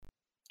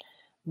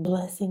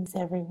Blessings,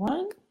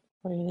 everyone.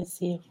 We're going to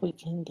see if we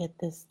can get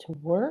this to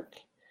work.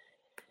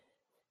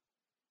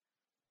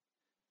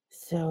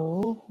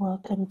 So,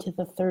 welcome to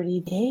the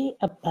 30-day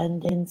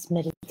Abundance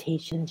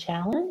Meditation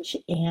Challenge,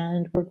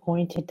 and we're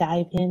going to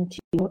dive into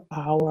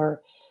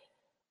our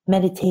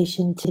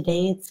meditation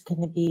today. It's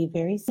going to be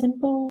very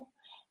simple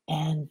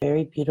and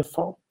very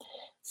beautiful.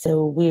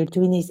 So we're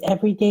doing these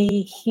every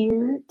day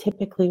here.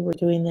 Typically, we're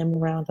doing them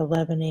around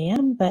 11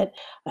 a.m., but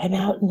I'm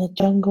out in the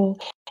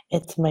jungle.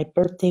 It's my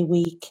birthday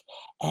week,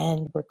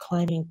 and we're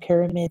climbing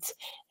pyramids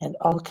and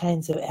all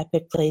kinds of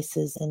epic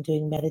places and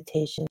doing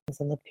meditations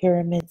in the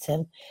pyramids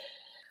and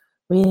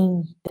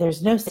reading.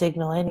 There's no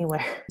signal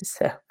anywhere,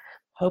 so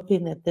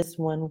hoping that this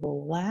one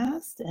will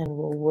last and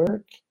will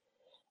work,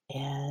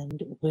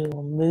 and we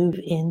will move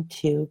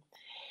into.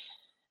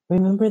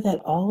 Remember that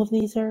all of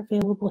these are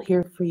available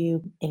here for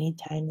you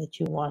anytime that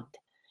you want.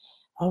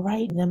 All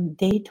right, and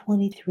day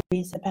 23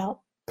 is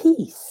about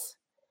peace.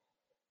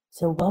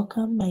 So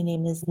welcome, my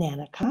name is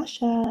Nana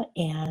Kasha,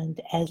 and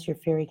as your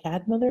fairy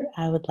godmother,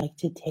 I would like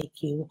to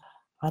take you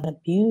on a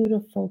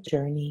beautiful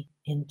journey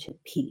into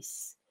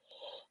peace.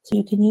 So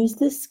you can use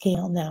this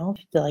scale now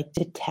if you'd like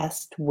to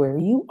test where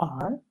you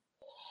are.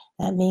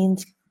 That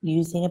means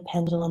using a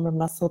pendulum or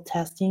muscle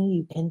testing,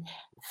 you can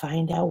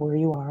find out where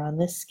you are on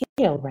this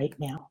scale right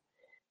now.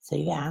 So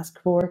you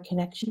ask for a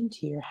connection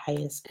to your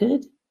highest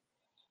good,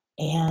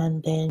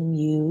 and then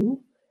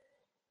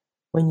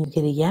when you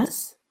get a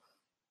yes,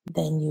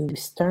 then you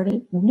start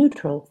at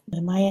neutral.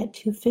 Am I at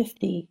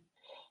 250?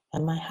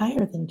 Am I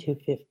higher than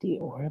 250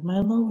 or am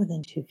I lower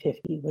than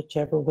 250?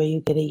 Whichever way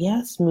you get a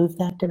yes, move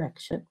that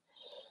direction.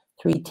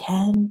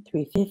 310,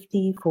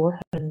 350,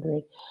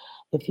 400.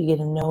 If you get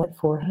a no at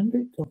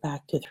 400, go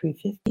back to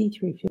 350,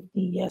 350,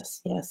 yes,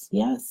 yes,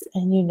 yes,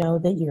 and you know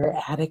that you're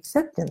at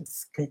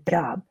acceptance. Good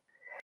job.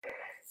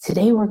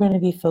 Today we're going to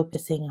be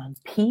focusing on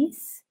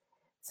peace.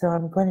 So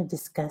I'm going to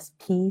discuss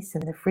peace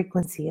and the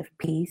frequency of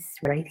peace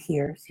right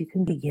here so you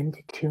can begin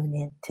to tune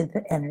in to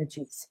the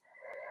energies.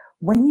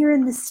 When you're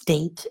in the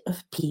state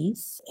of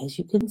peace, as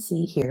you can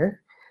see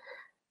here,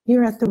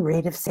 you're at the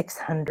rate of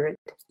 600.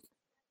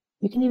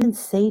 You can even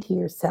say to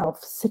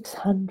yourself,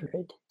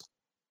 600,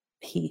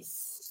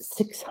 peace,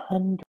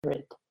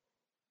 600,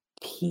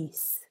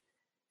 peace.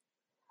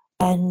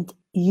 And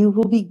you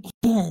will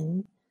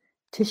begin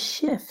to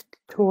shift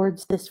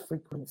towards this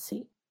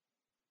frequency.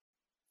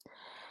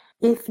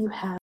 If you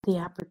have the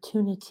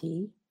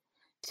opportunity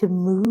to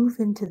move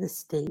into the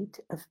state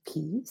of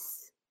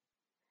peace,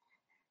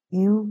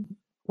 you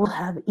will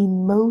have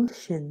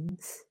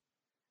emotions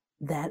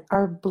that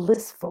are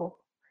blissful,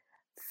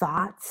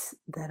 thoughts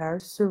that are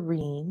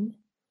serene,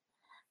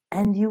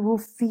 and you will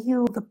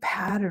feel the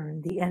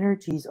pattern, the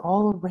energies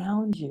all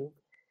around you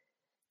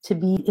to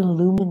be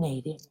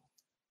illuminating.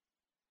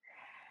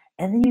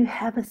 And then you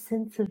have a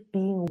sense of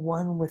being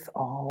one with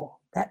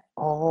all, that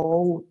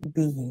all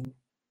being.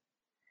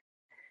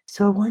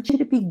 So I want you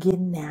to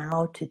begin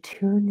now to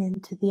tune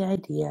into the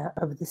idea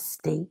of the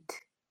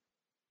state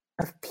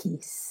of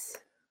peace.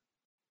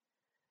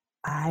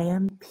 I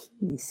am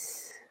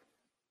peace.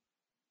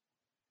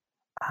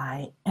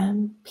 I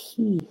am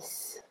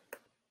peace.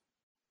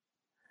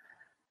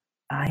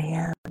 I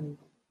am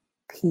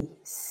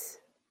peace.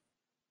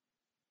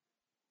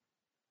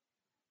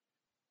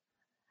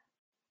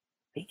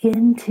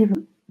 Begin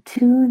to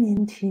tune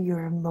into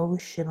your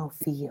emotional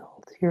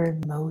field, your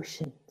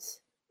emotions,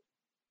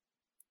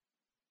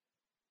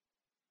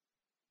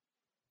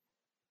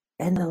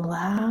 and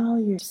allow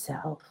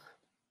yourself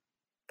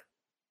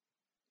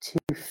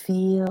to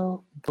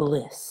feel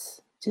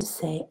bliss. Just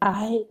say,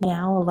 I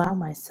now allow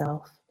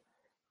myself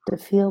to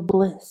feel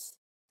bliss,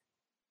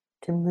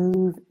 to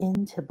move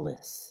into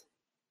bliss.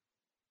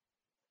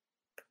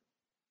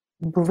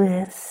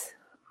 Bliss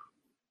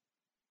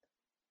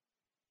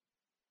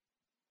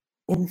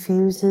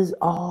infuses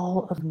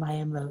all of my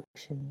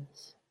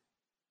emotions.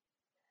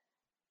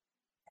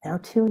 Now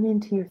tune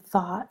into your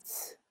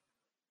thoughts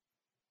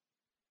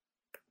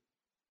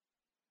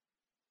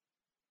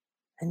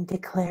and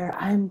declare,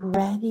 I'm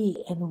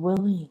ready and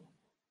willing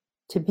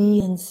to be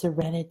in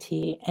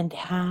serenity and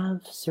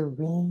have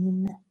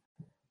serene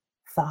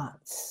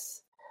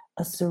thoughts,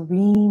 a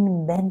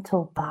serene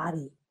mental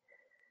body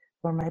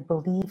where my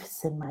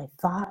beliefs and my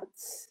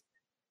thoughts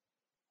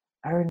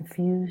are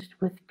infused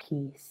with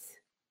peace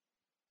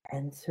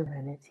and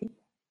serenity.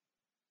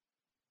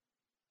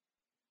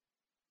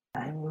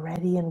 I'm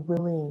ready and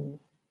willing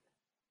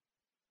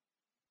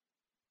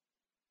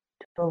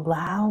to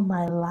allow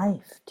my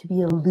life to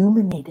be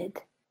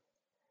illuminated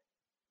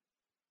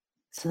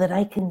so that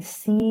I can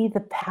see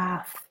the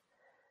path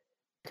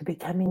to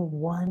becoming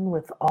one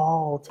with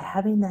all, to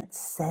having that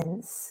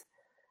sense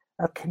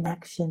of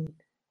connection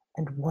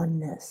and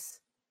oneness.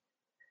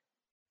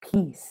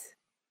 Peace.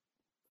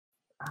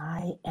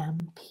 I am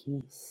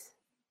peace.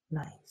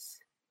 Nice.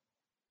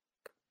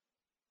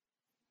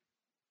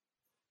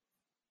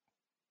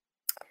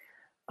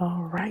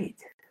 All right.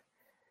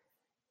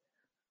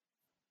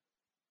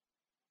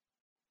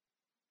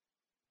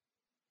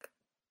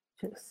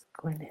 Just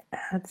going to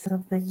add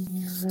something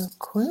here real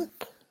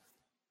quick.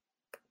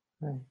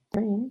 I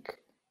think.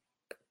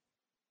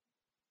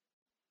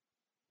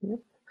 Yep.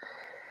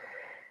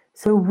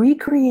 So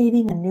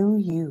recreating a new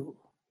you.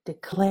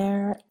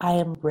 Declare, I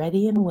am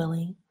ready and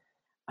willing.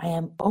 I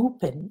am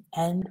open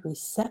and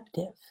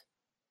receptive.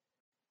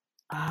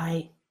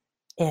 I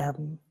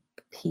am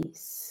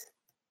peace.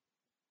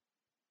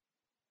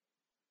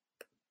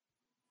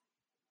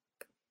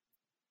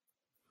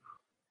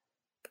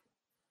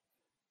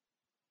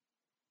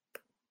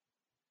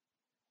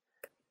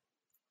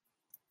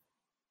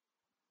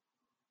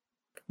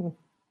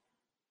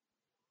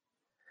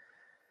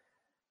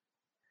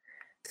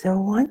 So I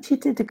want you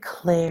to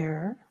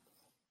declare,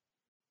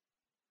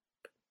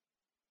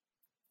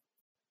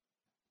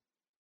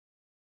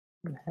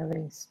 I'm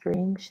having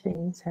strange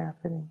things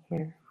happening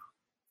here.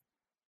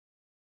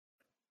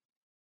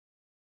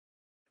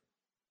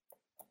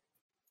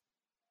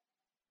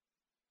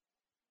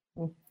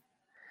 All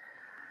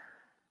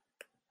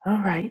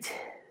right,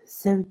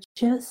 so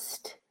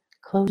just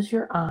close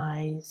your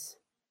eyes.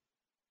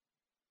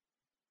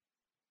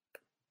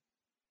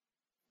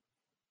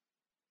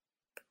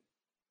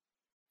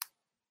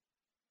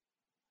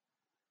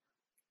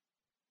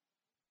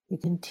 You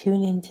can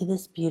tune into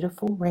this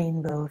beautiful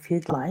rainbow if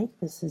you'd like.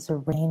 This is a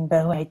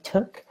rainbow I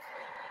took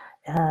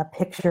a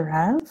picture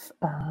of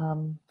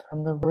from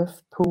the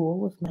roof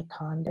pool of my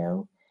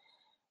condo.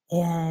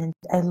 And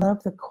I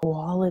love the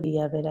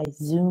quality of it. I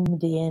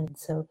zoomed in,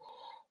 so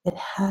it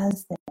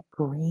has that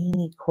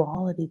grainy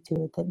quality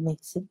to it that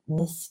makes it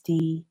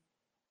misty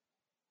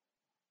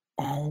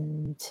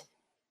and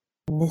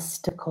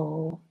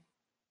mystical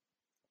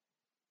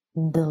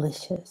and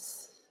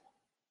delicious.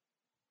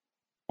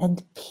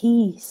 And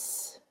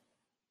peace,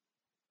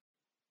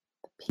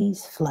 the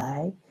peace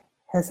flag,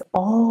 has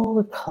all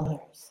the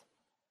colors.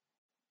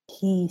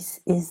 Peace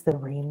is the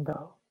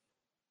rainbow.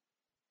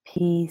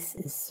 Peace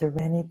is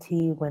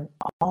serenity when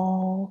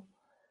all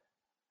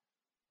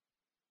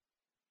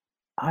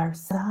are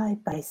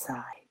side by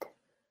side.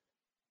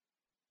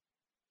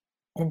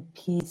 And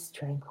peace,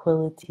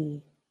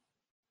 tranquility,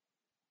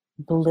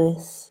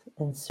 bliss,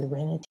 and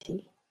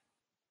serenity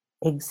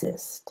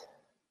exist.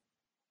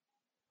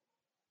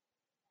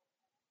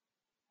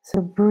 So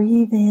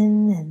breathe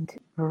in and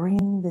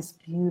bring this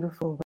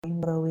beautiful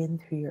rainbow in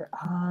through your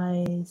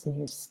eyes and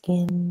your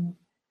skin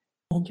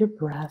and your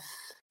breath.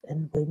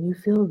 And when you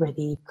feel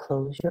ready,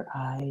 close your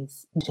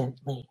eyes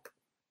gently.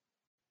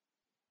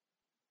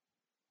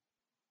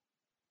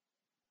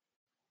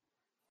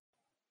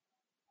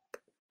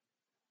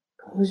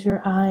 Close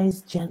your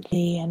eyes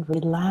gently and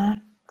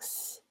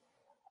relax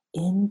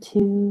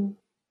into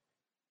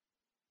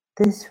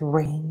this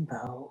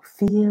rainbow.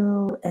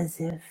 Feel as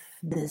if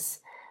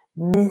this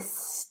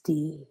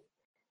misty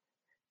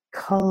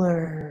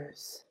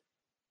colors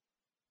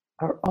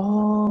are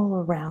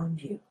all around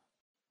you.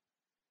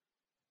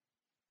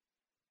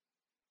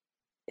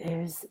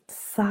 There's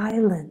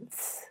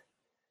silence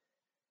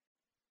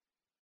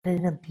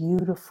in a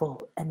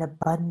beautiful and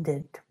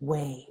abundant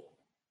way.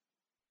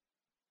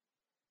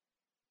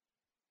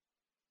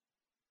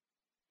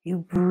 You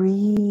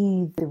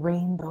breathe the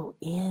rainbow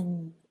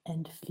in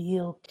and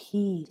feel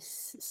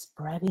peace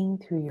spreading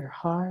through your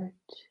heart,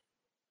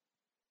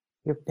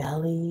 your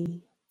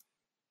belly,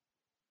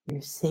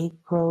 your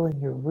sacral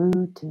and your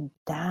root, and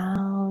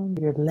down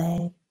your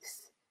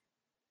legs,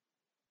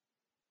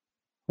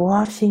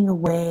 washing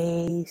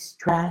away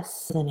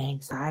stress and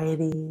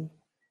anxiety,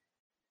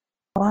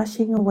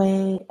 washing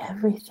away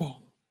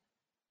everything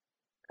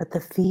but the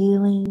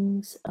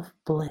feelings of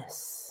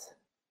bliss.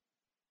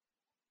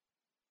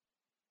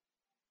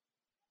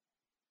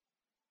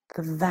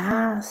 The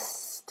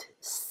vast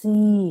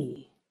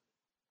sea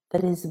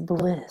that is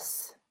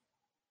bliss.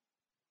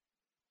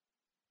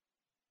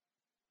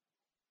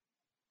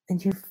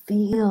 And you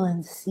feel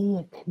and see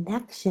a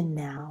connection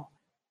now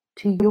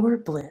to your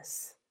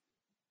bliss.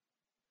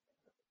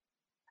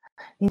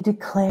 You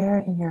declare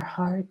in your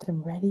heart,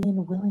 I'm ready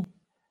and willing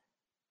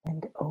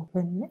and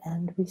open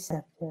and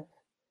receptive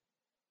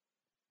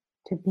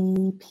to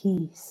be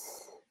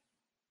peace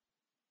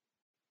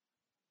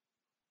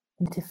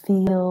and to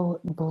feel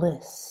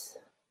bliss.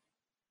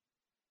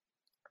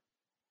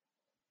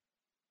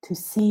 To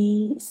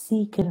see,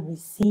 seek, and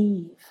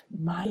receive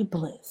my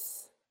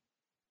bliss,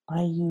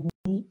 my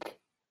unique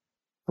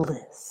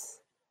bliss,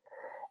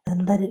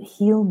 and let it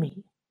heal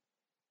me.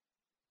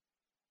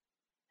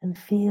 And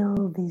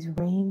feel these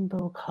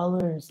rainbow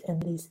colors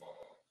and these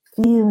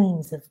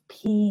feelings of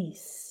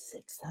peace,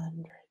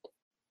 600,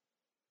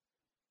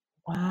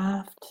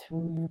 waft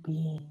through your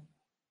being.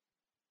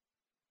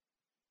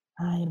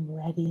 I am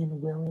ready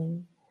and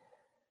willing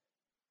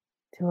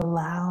to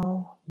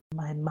allow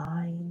my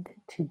mind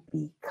to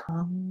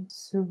become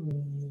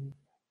serene.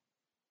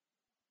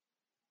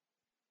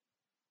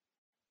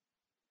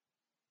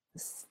 The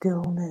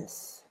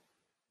stillness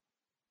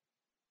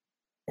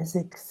is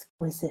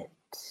exquisite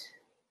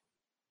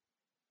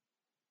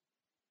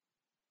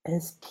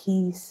as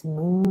peace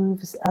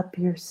moves up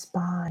your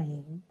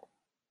spine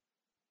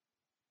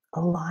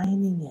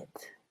aligning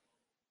it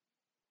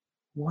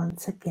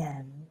once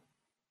again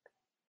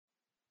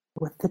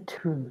with the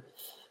truth.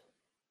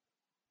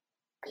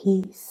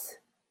 Peace,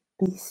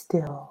 be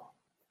still.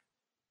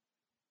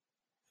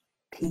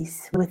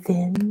 Peace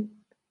within.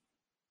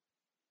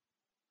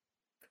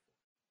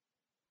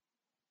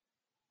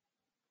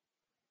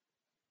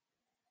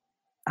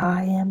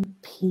 I am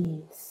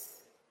peace.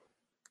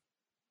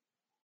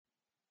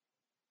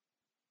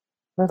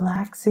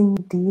 Relaxing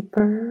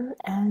deeper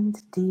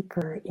and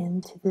deeper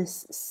into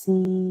this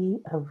sea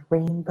of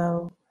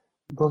rainbow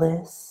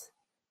bliss.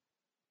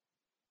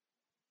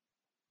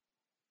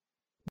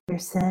 Your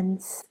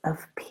sense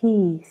of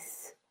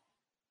peace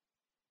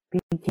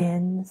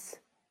begins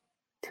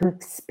to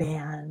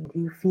expand.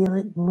 You feel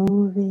it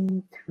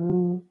moving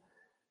through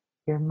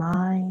your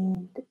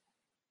mind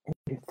and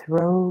your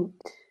throat,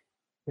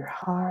 your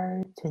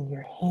heart and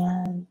your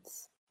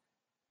hands,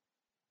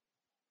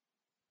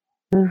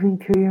 moving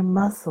through your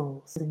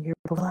muscles and your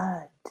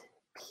blood.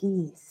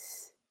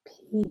 Peace,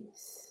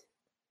 peace.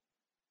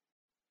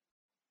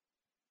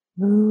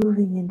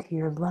 Moving into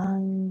your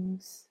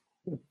lungs,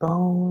 your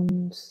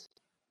bones,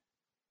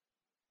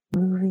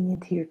 moving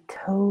into your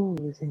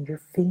toes and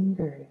your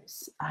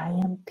fingers. I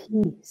am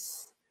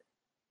peace.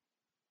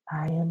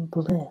 I am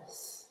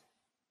bliss.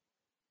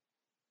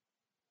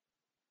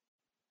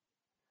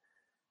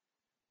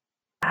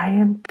 I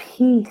am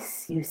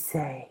peace, you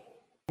say,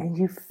 and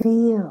you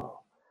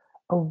feel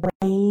a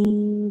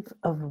wave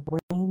of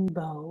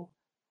rainbow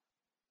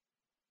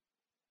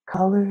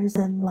colors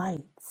and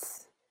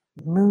lights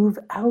move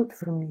out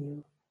from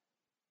you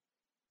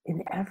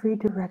in every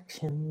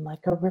direction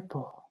like a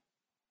ripple.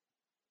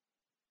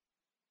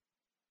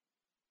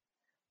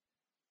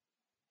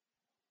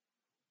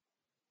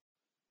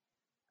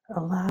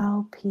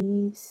 Allow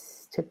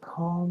peace to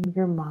calm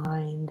your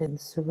mind and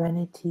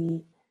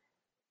serenity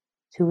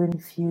to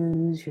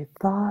infuse your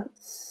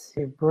thoughts,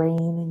 your brain,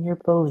 and your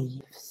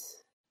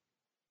beliefs.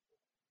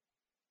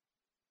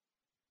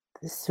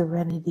 This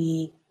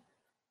serenity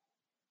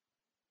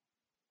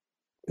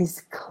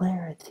is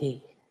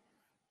clarity.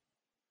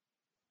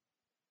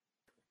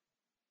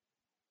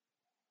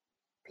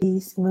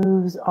 Peace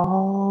moves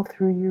all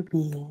through your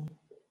being.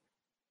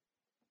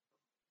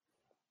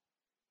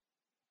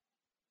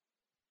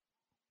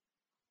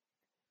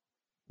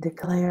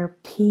 Declare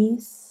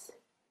peace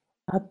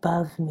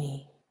above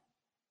me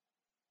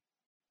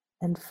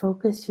and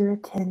focus your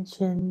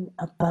attention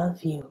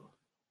above you.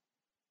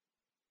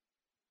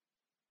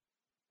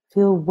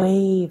 Feel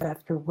wave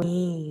after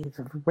wave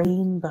of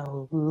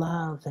rainbow,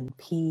 love, and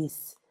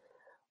peace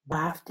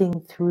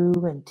wafting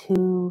through and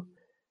to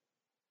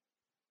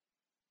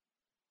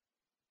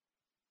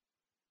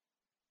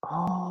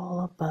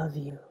all above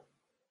you.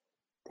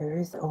 There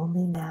is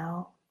only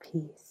now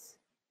peace.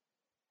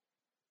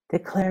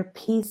 Declare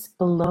peace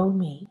below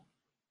me,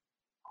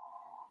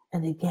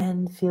 and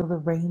again feel the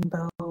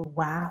rainbow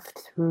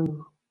waft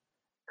through,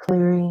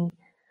 clearing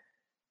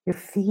your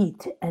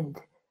feet and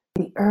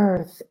the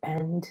earth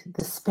and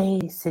the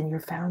space and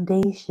your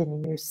foundation,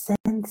 and your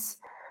sense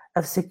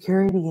of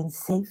security and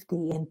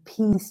safety and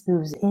peace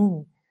moves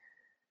in.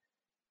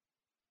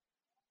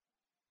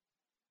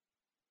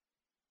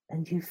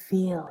 And you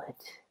feel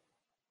it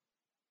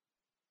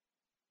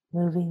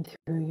moving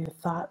through your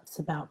thoughts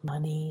about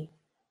money,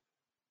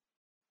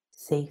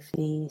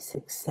 safety,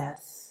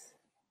 success.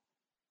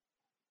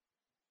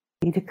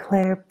 You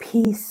declare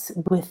peace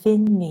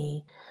within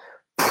me.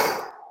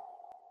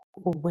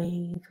 A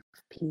wave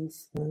of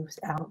peace moves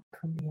out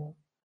from you.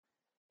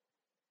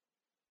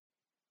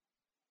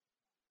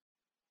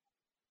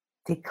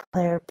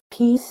 Declare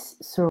peace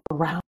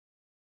surround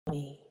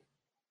me.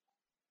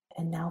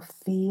 And now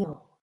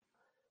feel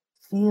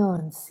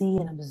and see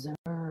and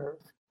observe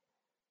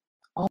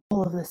all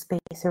of the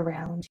space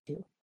around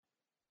you.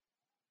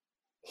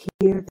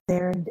 Here,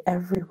 there, and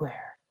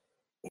everywhere.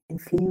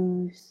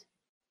 Infuse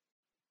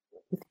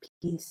with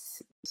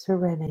peace,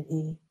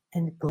 serenity,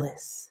 and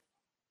bliss.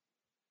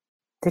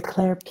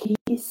 Declare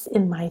peace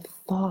in my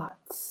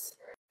thoughts.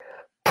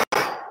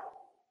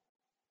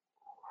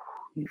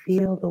 You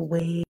feel the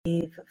wave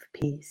of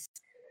peace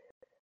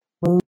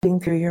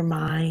moving through your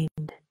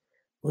mind,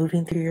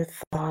 moving through your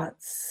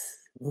thoughts,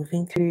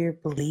 moving through your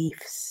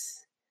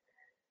beliefs,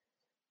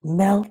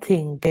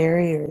 melting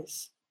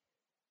barriers,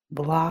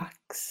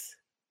 blocks.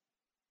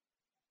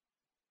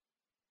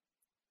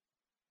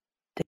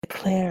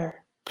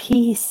 Declare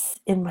peace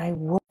in my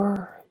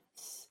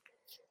words.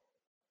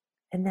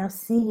 And now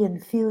see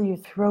and feel your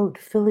throat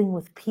filling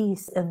with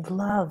peace and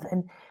love,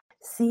 and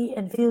see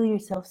and feel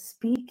yourself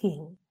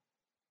speaking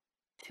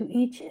to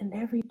each and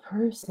every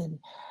person,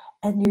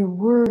 and your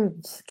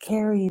words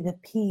carry the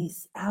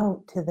peace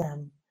out to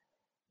them.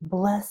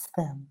 Bless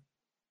them,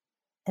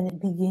 and it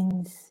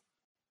begins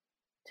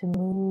to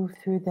move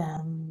through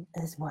them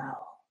as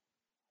well.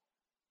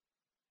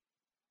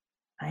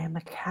 I am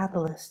a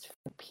catalyst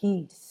for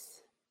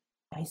peace.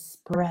 I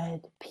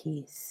spread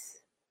peace.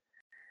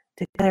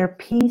 Declare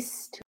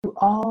peace to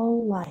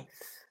all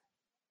life.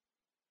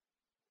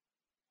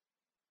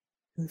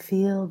 And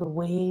feel the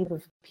wave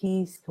of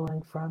peace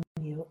going from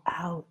you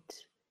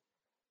out.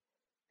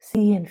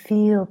 See and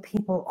feel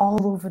people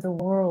all over the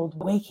world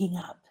waking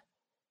up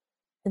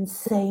and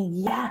saying,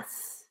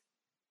 yes,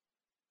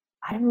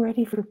 I'm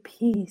ready for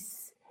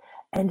peace.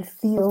 And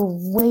feel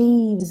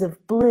waves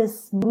of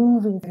bliss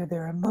moving through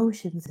their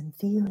emotions and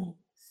feelings.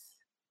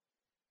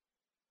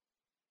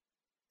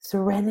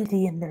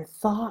 Serenity in their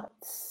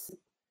thoughts.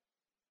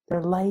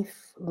 Their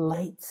life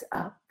lights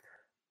up.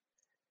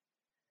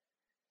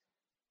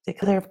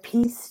 Declare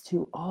peace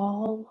to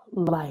all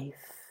life.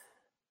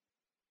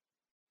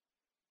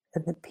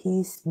 And the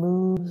peace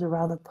moves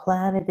around the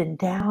planet and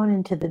down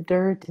into the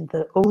dirt and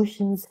the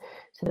oceans,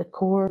 to the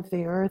core of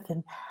the earth,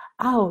 and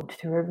out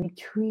through every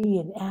tree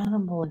and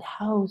animal and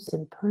house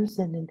and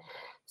person and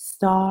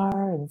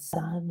star and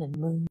sun and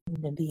moon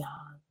and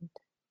beyond.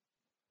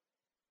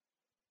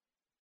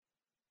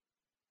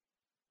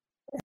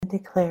 And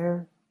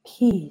declare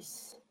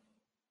peace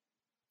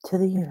to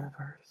the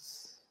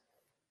universe.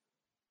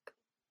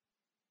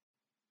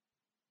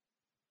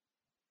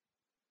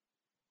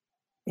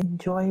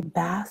 Enjoy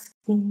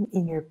basking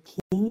in your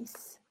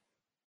peace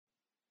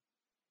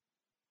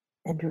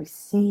and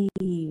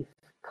receive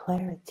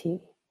clarity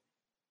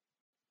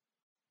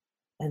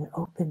and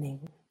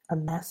opening a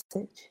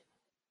message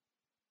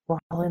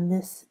while in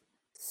this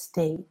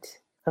state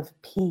of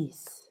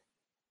peace,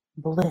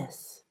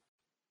 bliss,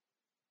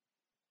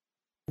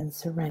 and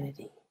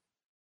serenity.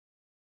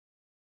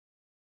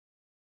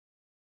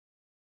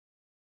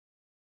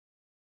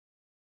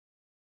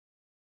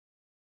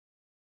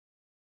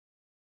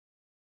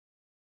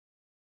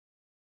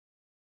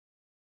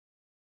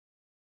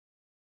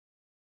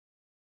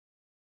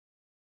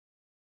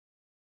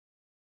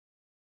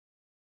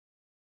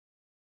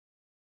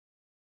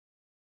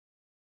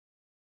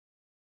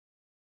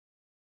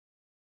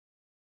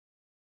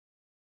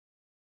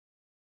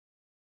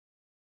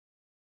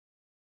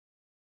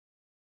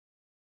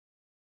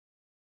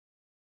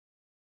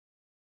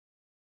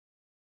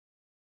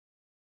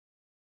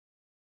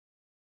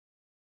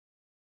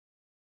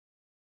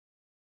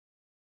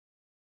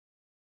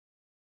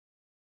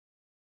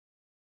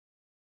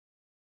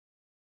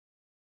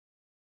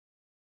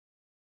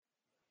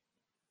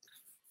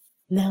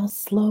 Now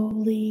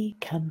slowly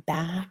come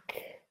back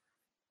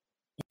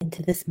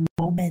into this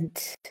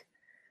moment.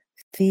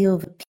 Feel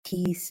the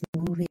peace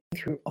moving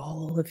through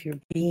all of your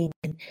being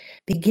and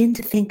begin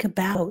to think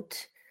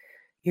about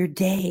your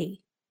day,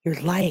 your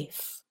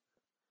life,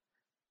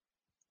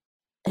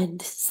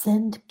 and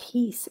send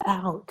peace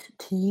out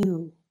to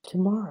you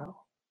tomorrow.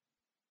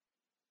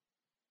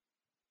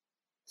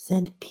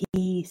 Send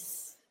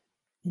peace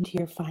into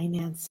your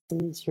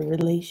finances, your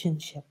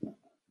relationship,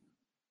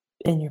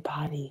 and your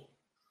body.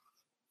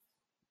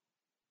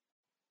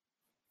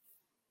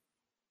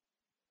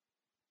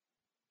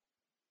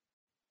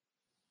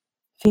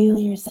 Feel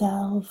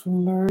yourself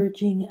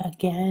merging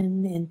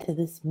again into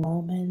this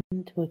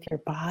moment with your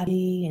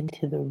body,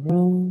 into the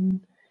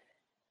room,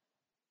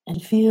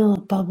 and feel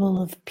a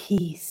bubble of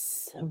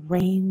peace, a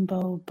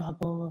rainbow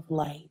bubble of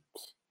light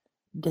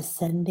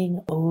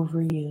descending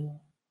over you.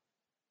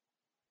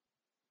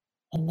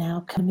 And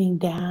now coming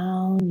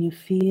down, you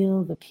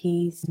feel the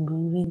peace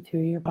moving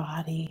through your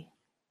body.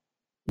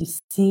 You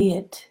see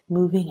it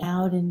moving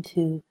out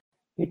into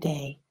your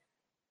day.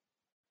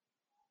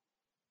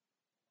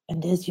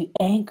 And as you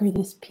anchor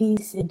this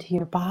peace into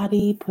your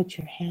body, put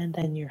your hand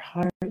on your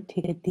heart,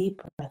 take a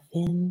deep breath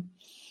in.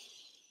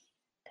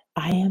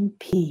 I am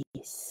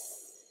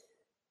peace.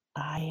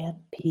 I am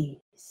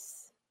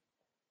peace.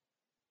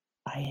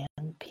 I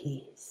am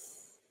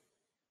peace.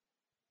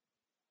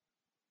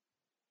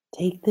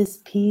 Take this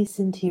peace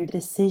into your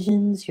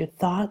decisions, your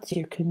thoughts,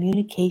 your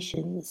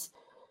communications,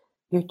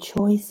 your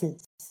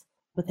choices,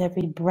 with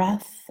every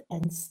breath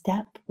and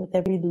step, with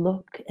every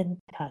look and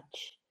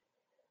touch,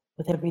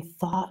 with every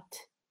thought.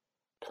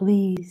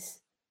 Please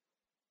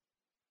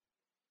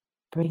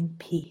bring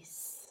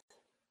peace.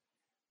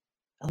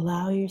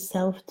 Allow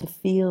yourself to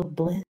feel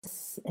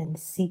bliss and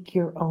seek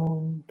your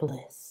own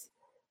bliss.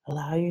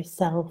 Allow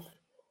yourself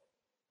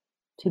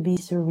to be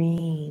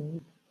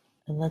serene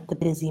and let the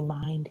busy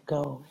mind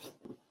go.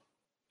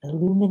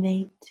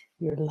 Illuminate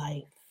your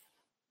life.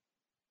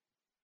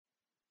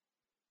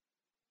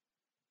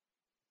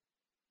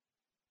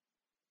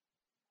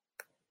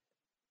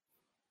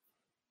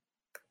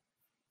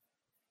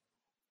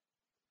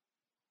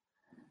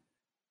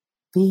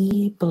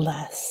 Be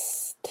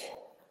blessed.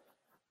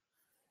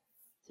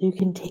 So you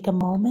can take a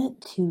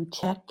moment to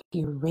check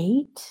your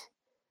rate.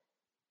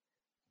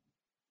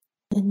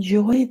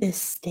 Enjoy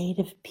this state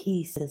of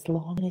peace as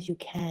long as you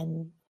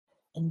can,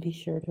 and be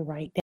sure to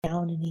write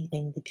down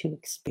anything that you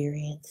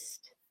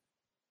experienced.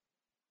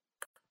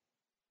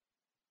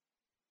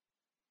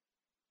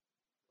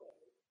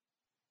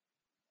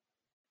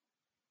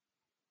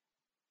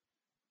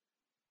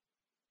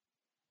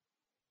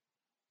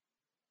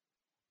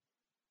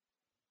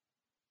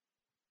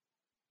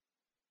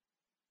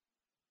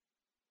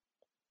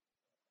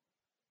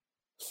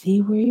 See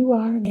where you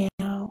are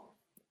now.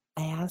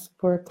 I ask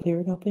for a clear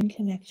and open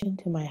connection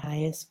to my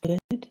highest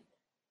good.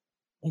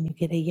 When you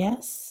get a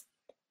yes,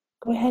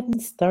 go ahead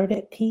and start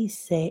at peace.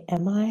 Say,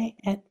 am I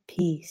at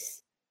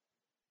peace?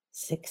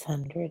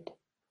 600.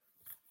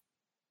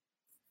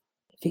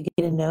 If you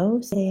get a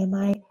no, say, am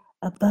I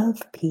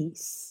above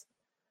peace?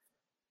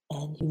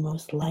 And you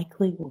most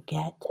likely will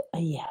get a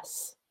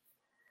yes.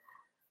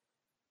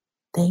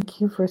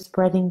 Thank you for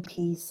spreading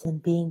peace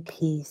and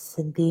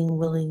being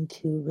willing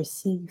to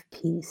receive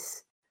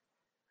peace.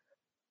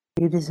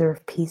 You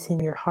deserve peace in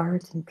your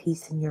heart and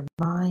peace in your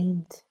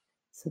mind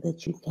so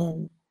that you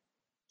can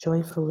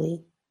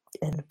joyfully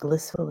and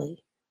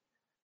blissfully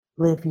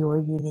live your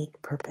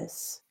unique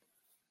purpose.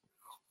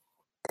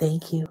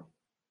 Thank you.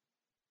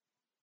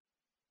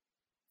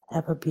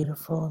 Have a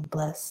beautiful and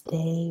blessed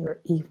day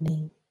or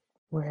evening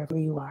wherever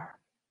you are.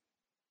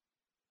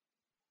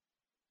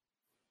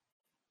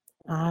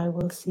 I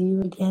will see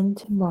you again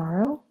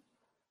tomorrow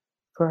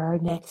for our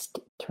next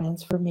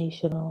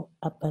transformational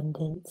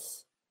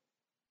abundance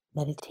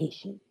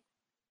meditation.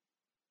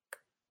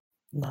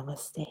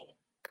 Namaste.